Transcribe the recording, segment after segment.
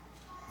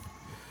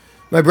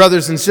My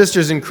brothers and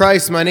sisters in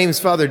Christ, my name is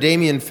Father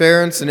Damian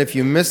Ference, and if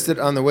you missed it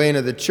on the way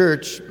into the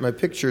church, my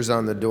picture's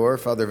on the door.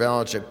 Father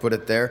Valachek put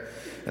it there.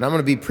 And I'm going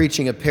to be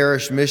preaching a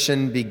parish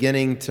mission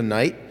beginning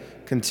tonight,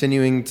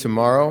 continuing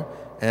tomorrow,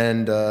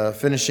 and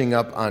finishing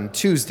up on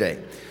Tuesday.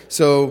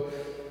 So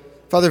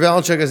Father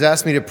Valachek has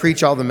asked me to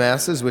preach all the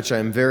Masses, which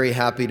I'm very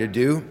happy to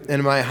do,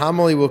 and my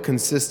homily will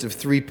consist of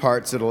 3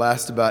 parts. It'll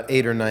last about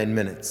 8 or 9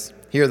 minutes.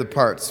 Here are the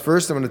parts.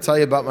 First, I'm going to tell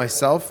you about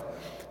myself.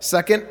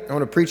 Second, I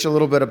want to preach a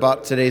little bit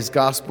about today's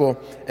gospel.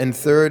 And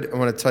third, I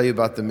want to tell you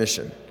about the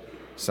mission.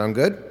 Sound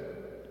good?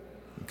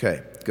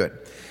 Okay, good.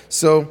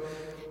 So,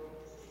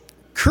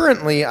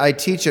 currently I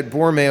teach at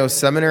Borromeo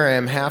Seminary. I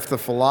am half the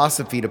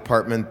philosophy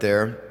department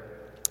there.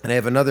 And I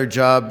have another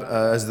job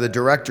as the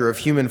director of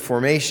human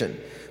formation.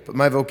 But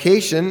my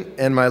vocation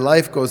and my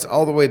life goes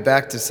all the way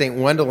back to St.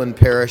 Wendelin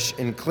Parish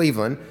in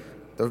Cleveland.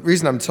 The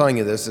reason I'm telling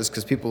you this is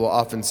because people will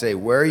often say,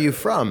 "Where are you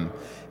from?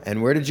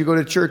 And where did you go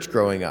to church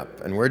growing up?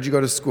 And where did you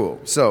go to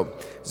school?" So,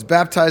 I was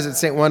baptized at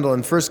St.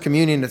 Wendelin, First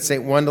Communion at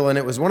St. Wendelin.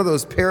 It was one of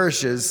those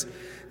parishes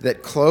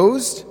that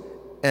closed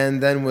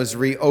and then was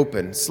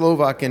reopened.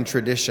 Slovak in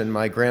tradition.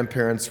 My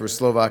grandparents were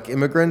Slovak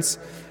immigrants.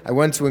 I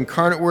went to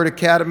Incarnate Word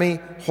Academy,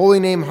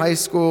 Holy Name High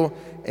School,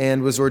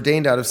 and was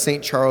ordained out of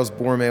St. Charles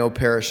Borromeo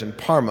Parish in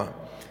Parma.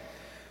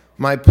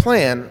 My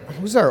plan,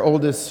 who's our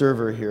oldest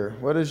server here?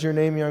 What is your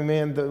name, young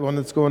man? The one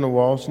that's going to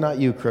Walsh? Not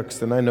you,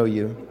 Crookston. I know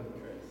you.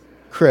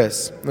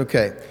 Chris.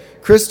 Okay.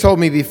 Chris told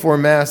me before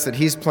Mass that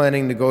he's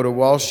planning to go to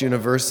Walsh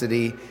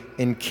University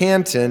in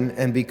Canton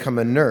and become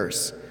a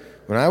nurse.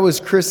 When I was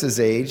Chris's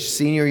age,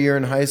 senior year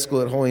in high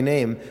school at Holy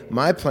Name,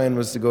 my plan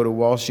was to go to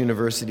Walsh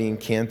University in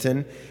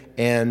Canton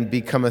and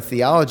become a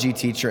theology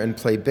teacher and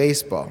play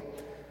baseball.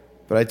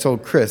 But I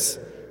told Chris,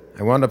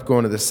 I wound up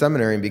going to the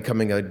seminary and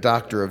becoming a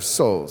doctor of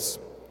souls.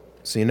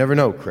 So you never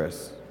know,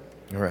 Chris.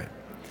 All right.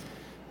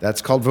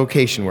 That's called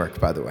vocation work,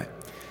 by the way.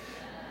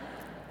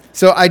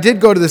 So I did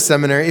go to the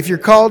seminary. If you're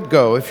called,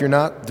 go. If you're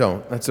not,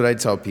 don't. That's what I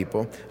tell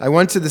people. I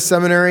went to the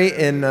seminary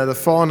in the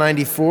fall of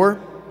 '94,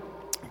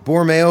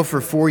 Borromeo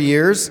for 4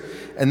 years,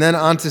 and then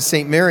on to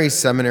St. Mary's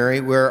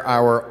Seminary, where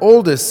our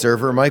oldest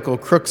server, Michael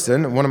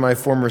Crookston, one of my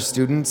former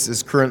students,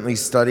 is currently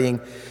studying.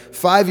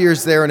 5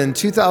 years there, and in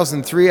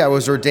 2003, I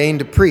was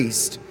ordained a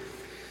priest.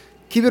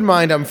 Keep in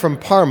mind, I'm from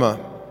Parma.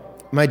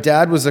 My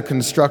dad was a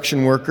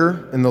construction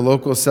worker in the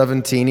local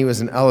 17. He was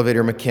an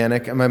elevator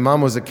mechanic, and my mom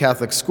was a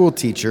Catholic school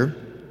teacher.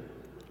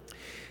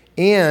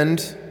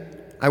 And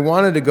I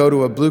wanted to go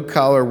to a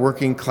blue-collar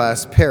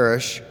working-class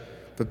parish,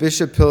 but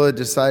Bishop Pilla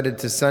decided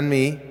to send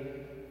me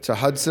to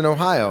Hudson,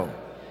 Ohio,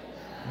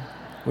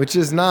 which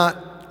is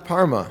not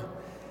Parma.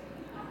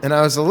 And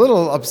I was a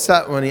little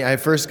upset when I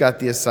first got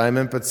the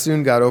assignment, but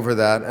soon got over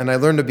that. And I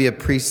learned to be a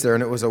priest there,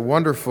 and it was a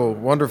wonderful,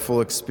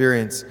 wonderful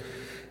experience.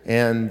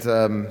 And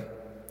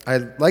I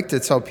like to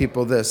tell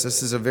people this.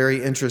 This is a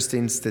very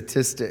interesting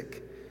statistic.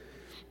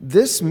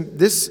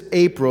 This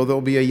April, there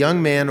will be a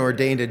young man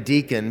ordained a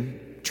deacon,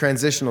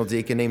 transitional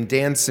deacon, named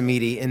Dan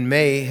Samiti. In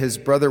May, his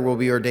brother will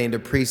be ordained a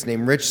priest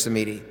named Rich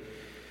Samiti.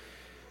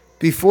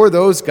 Before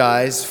those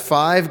guys,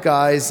 5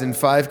 guys in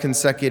 5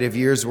 consecutive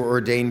years were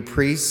ordained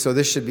priests, so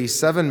this should be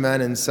 7 men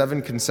in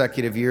 7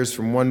 consecutive years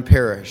from one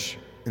parish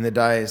in the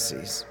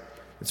diocese.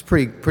 It's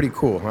pretty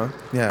cool, huh?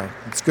 Yeah,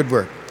 it's good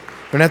work.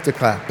 We don't have to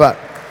clap, but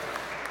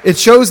it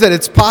shows that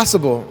it's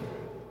possible.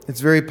 It's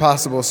very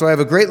possible. So I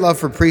have a great love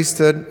for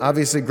priesthood,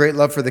 obviously great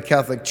love for the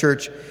Catholic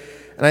Church.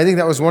 And I think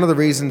that was one of the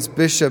reasons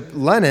Bishop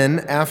Lennon,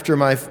 after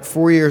my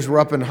 4 years were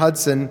up in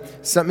Hudson,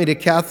 sent me to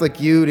Catholic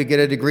U to get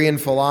a degree in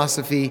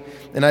philosophy.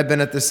 And I've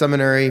been at the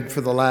seminary for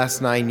the last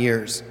 9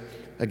 years.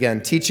 Again,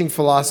 teaching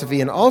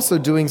philosophy and also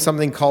doing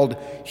something called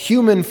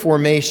human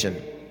formation.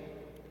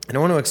 And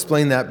I want to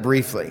explain that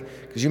briefly,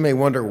 because you may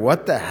wonder,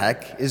 what the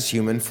heck is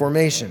human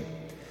formation?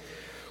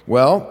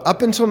 Well,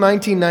 up until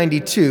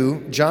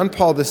 1992, John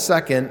Paul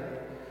II,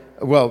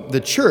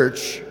 the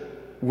church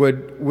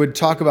would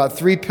talk about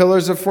 3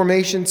 pillars of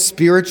formation: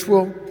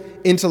 spiritual,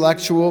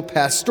 intellectual,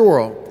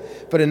 pastoral.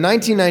 But in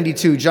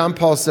 1992, John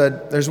Paul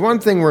said, there's one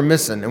thing we're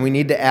missing, and we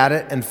need to add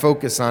it and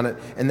focus on it,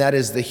 and that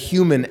is the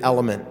human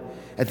element.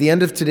 At the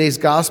end of today's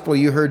gospel,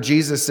 you heard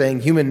Jesus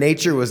saying human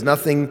nature was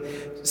nothing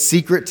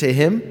secret to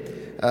him.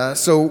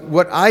 So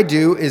what I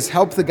do is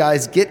help the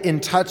guys get in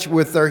touch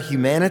with their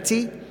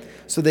humanity,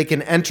 so they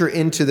can enter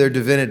into their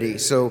divinity.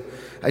 So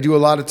I do a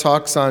lot of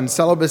talks on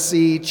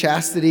celibacy,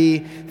 chastity,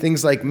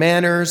 things like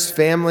manners,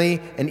 family,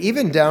 and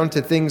even down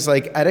to things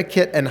like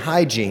etiquette and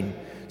hygiene.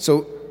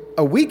 So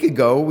a week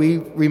ago, we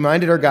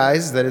reminded our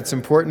guys that it's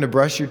important to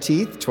brush your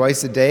teeth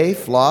twice a day,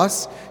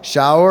 floss,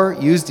 shower,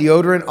 use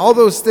deodorant, all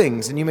those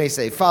things. And you may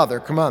say,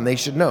 Father, come on, they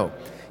should know.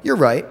 You're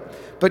right.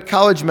 But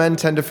college men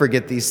tend to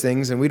forget these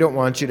things, and we don't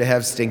want you to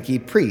have stinky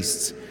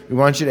priests. We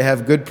want you to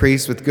have good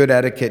priests with good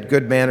etiquette,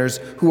 good manners,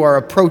 who are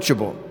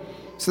approachable.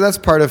 So that's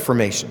part of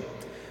formation.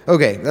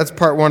 Okay, that's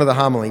part 1 of the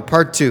homily.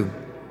 Part 2.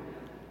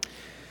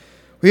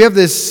 We have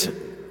this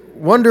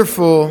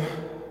wonderful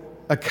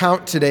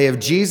account today of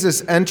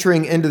Jesus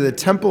entering into the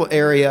temple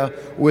area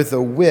with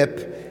a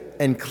whip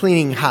and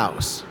cleaning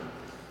house.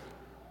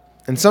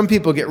 And some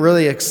people get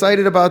really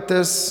excited about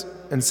this,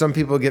 and some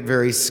people get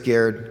very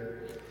scared.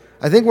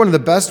 I think one of the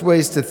best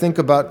ways to think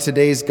about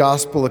today's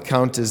gospel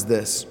account is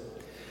this.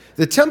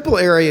 The temple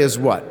area is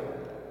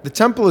what? The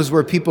temple is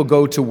where people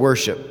go to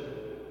worship.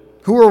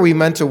 Who are we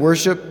meant to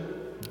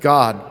worship?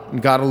 God,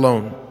 and God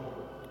alone.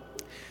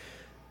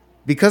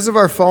 Because of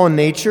our fallen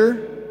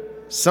nature,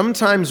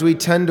 sometimes we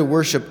tend to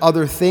worship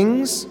other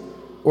things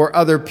or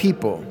other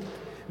people.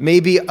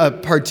 Maybe a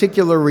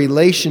particular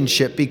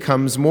relationship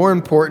becomes more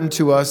important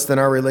to us than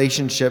our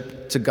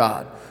relationship to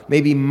God.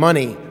 Maybe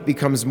money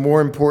becomes more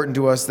important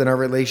to us than our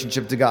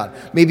relationship to God.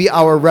 Maybe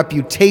our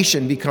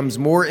reputation becomes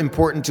more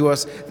important to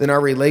us than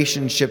our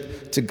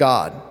relationship to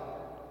God.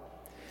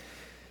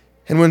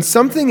 And when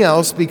something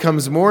else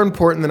becomes more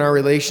important than our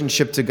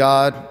relationship to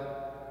God,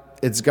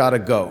 it's got to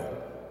go.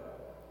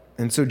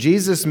 And so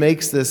Jesus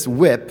makes this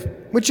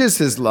whip, which is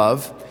his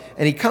love,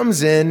 and he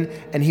comes in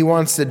and he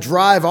wants to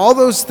drive all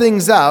those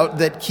things out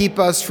that keep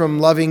us from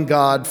loving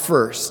God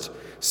first,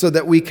 so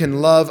that we can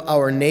love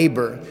our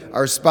neighbor,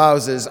 our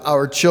spouses,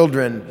 our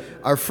children,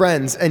 our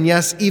friends, and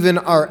yes, even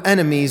our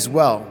enemies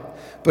well.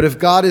 But if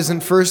God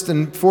isn't first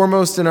and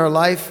foremost in our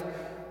life,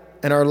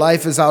 and our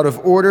life is out of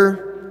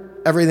order,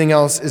 everything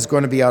else is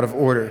going to be out of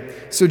order.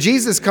 So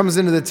Jesus comes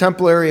into the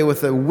temple area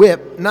with a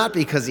whip, not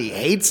because he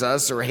hates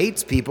us or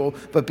hates people,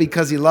 but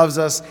because he loves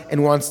us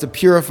and wants to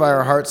purify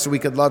our hearts so we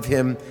could love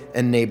him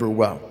and neighbor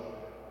well.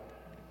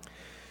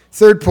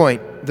 Third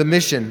point, the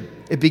mission.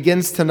 It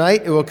begins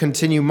tonight. It will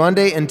continue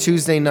Monday and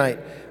Tuesday night.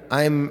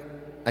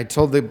 I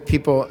told the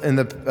people in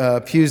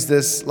the pews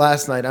this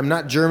last night. I'm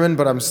not German,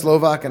 but I'm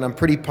Slovak, and I'm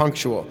pretty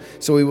punctual.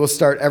 So we will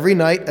start every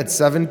night at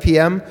 7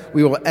 p.m.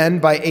 We will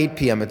end by 8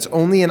 p.m. It's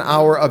only an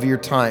hour of your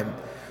time.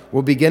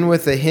 We'll begin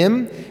with a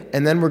hymn,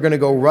 and then we're going to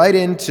go right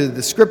into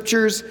the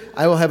scriptures.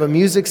 I will have a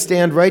music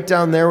stand right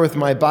down there with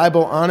my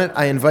Bible on it.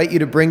 I invite you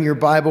to bring your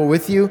Bible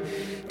with you.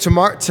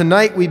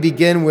 Tonight we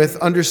begin with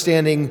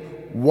understanding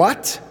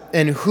what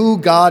and who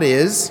God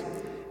is.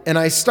 And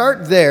I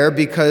start there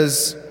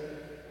because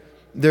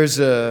there's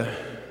a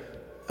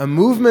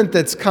movement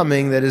that's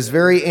coming that is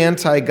very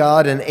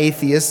anti-God and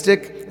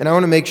atheistic, and I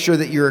want to make sure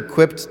that you're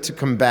equipped to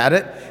combat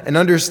it and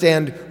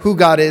understand who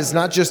God is,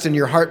 not just in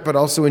your heart, but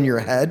also in your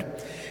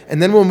head.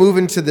 And then we'll move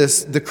into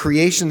the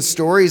creation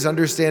stories,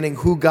 understanding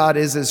who God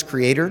is as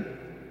creator.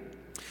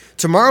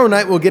 Tomorrow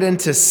night we'll get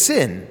into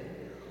sin.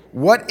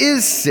 What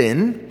is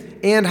sin,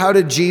 and how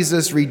did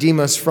Jesus redeem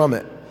us from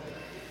it?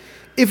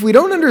 If we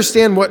don't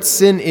understand what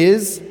sin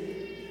is,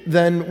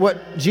 then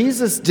what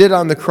Jesus did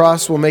on the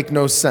cross will make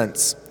no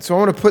sense. So I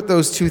want to put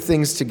those two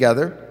things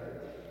together,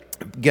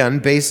 again,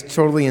 based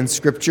totally in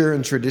Scripture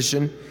and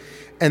tradition.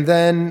 And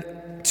then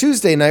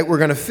Tuesday night, we're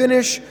going to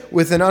finish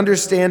with an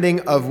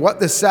understanding of what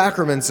the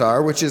sacraments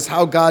are, which is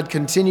how God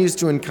continues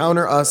to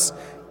encounter us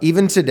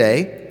even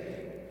today,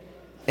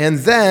 and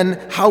then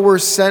how we're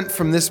sent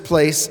from this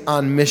place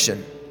on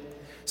mission,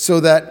 so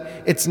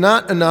that it's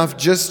not enough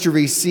just to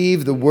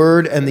receive the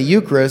Word and the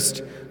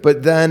Eucharist,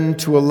 but then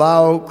to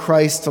allow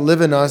Christ to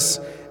live in us.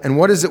 And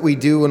what is it we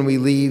do when we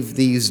leave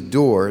these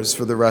doors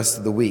for the rest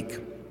of the week?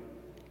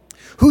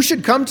 Who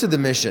should come to the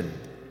mission?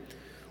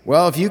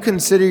 Well, if you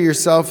consider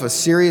yourself a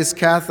serious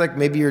Catholic,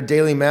 maybe you're a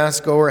daily Mass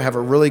goer, have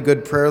a really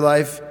good prayer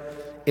life,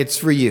 it's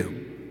for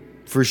you,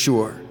 for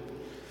sure.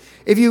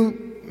 If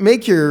you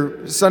make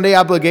your Sunday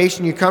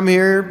obligation, you come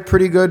here,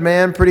 pretty good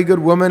man, pretty good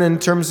woman in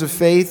terms of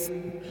faith,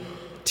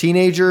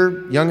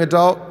 teenager, young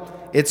adult,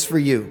 it's for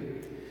you.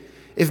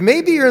 If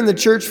maybe you're in the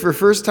church for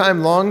first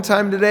time, long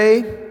time today,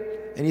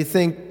 and you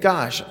think,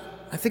 gosh,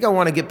 I think I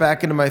want to get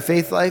back into my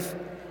faith life,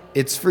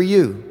 it's for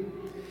you.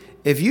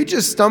 If you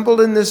just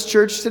stumbled in this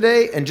church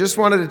today and just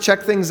wanted to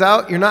check things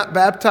out, you're not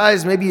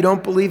baptized, maybe you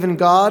don't believe in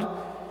God,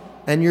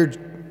 and you're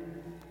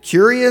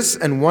curious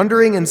and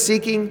wondering and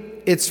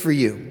seeking, it's for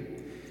you.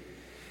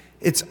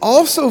 It's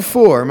also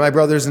for, my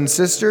brothers and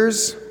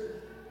sisters,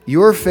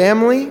 your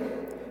family,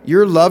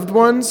 your loved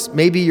ones,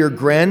 maybe your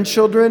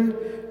grandchildren,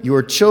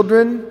 your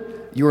children,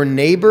 your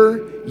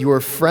neighbor, your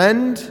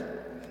friend,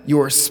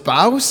 your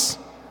spouse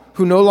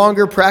who no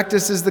longer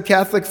practices the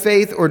Catholic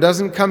faith or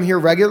doesn't come here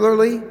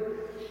regularly.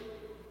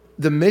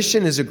 The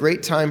mission is a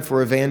great time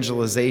for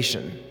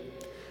evangelization.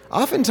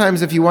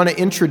 Oftentimes, if you want to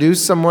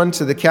introduce someone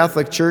to the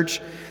Catholic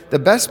Church, the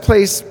best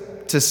place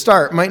to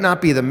start might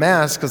not be the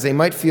Mass, because they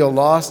might feel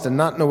lost and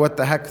not know what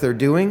the heck they're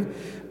doing.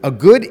 A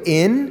good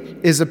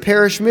in is a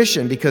parish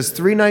mission, because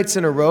 3 nights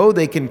in a row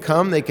they can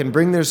come, they can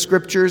bring their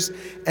scriptures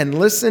and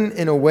listen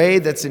in a way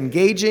that's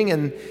engaging,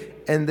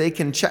 and they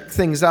can check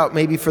things out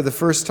maybe for the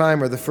first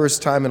time or the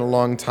first time in a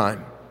long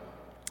time.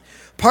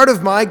 Part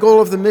of my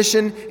goal of the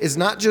mission is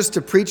not just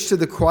to preach to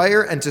the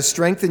choir and to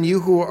strengthen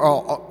you who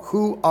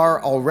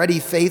are already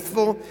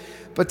faithful,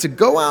 but to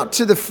go out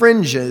to the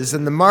fringes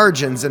and the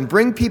margins and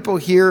bring people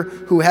here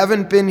who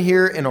haven't been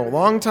here in a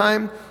long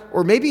time,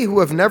 or maybe who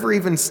have never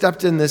even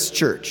stepped in this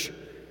church.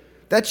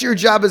 That's your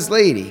job as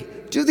laity.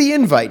 Do the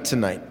invite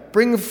tonight.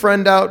 Bring a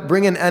friend out,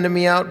 bring an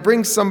enemy out,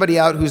 bring somebody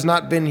out who's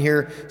not been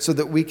here, so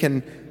that we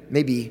can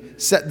maybe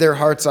set their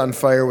hearts on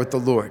fire with the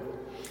Lord.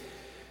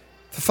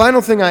 The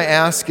final thing I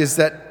ask is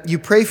that you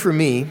pray for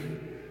me,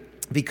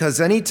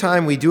 because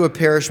anytime we do a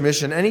parish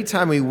mission,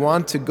 anytime we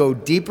want to go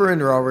deeper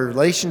into our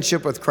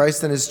relationship with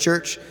Christ and his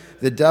church,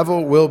 the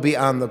devil will be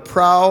on the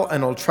prowl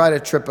and will try to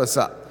trip us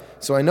up.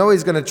 So I know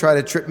he's going to try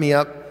to trip me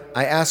up.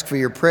 I ask for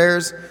your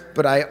prayers,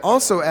 but I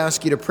also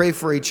ask you to pray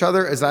for each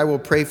other as I will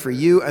pray for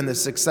you and the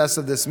success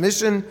of this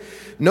mission.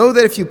 Know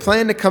that if you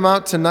plan to come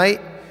out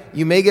tonight,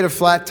 you may get a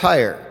flat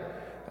tire.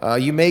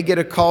 You may get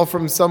a call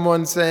from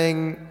someone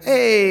saying,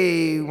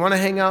 hey, want to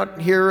hang out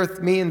here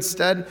with me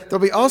instead? There'll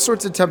be all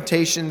sorts of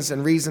temptations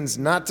and reasons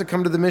not to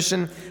come to the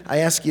mission. I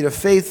ask you to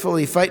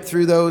faithfully fight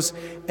through those.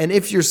 And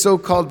if you're so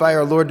called by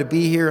our Lord to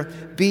be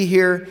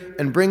here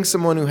and bring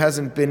someone who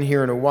hasn't been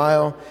here in a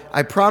while.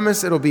 I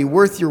promise it'll be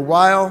worth your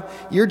while.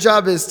 Your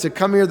job is to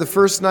come here the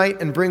first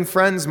night and bring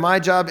friends. My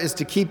job is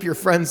to keep your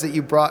friends that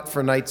you brought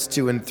for nights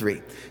 2 and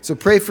 3. So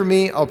pray for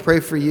me, I'll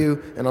pray for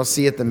you, and I'll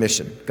see you at the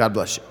mission. God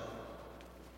bless you.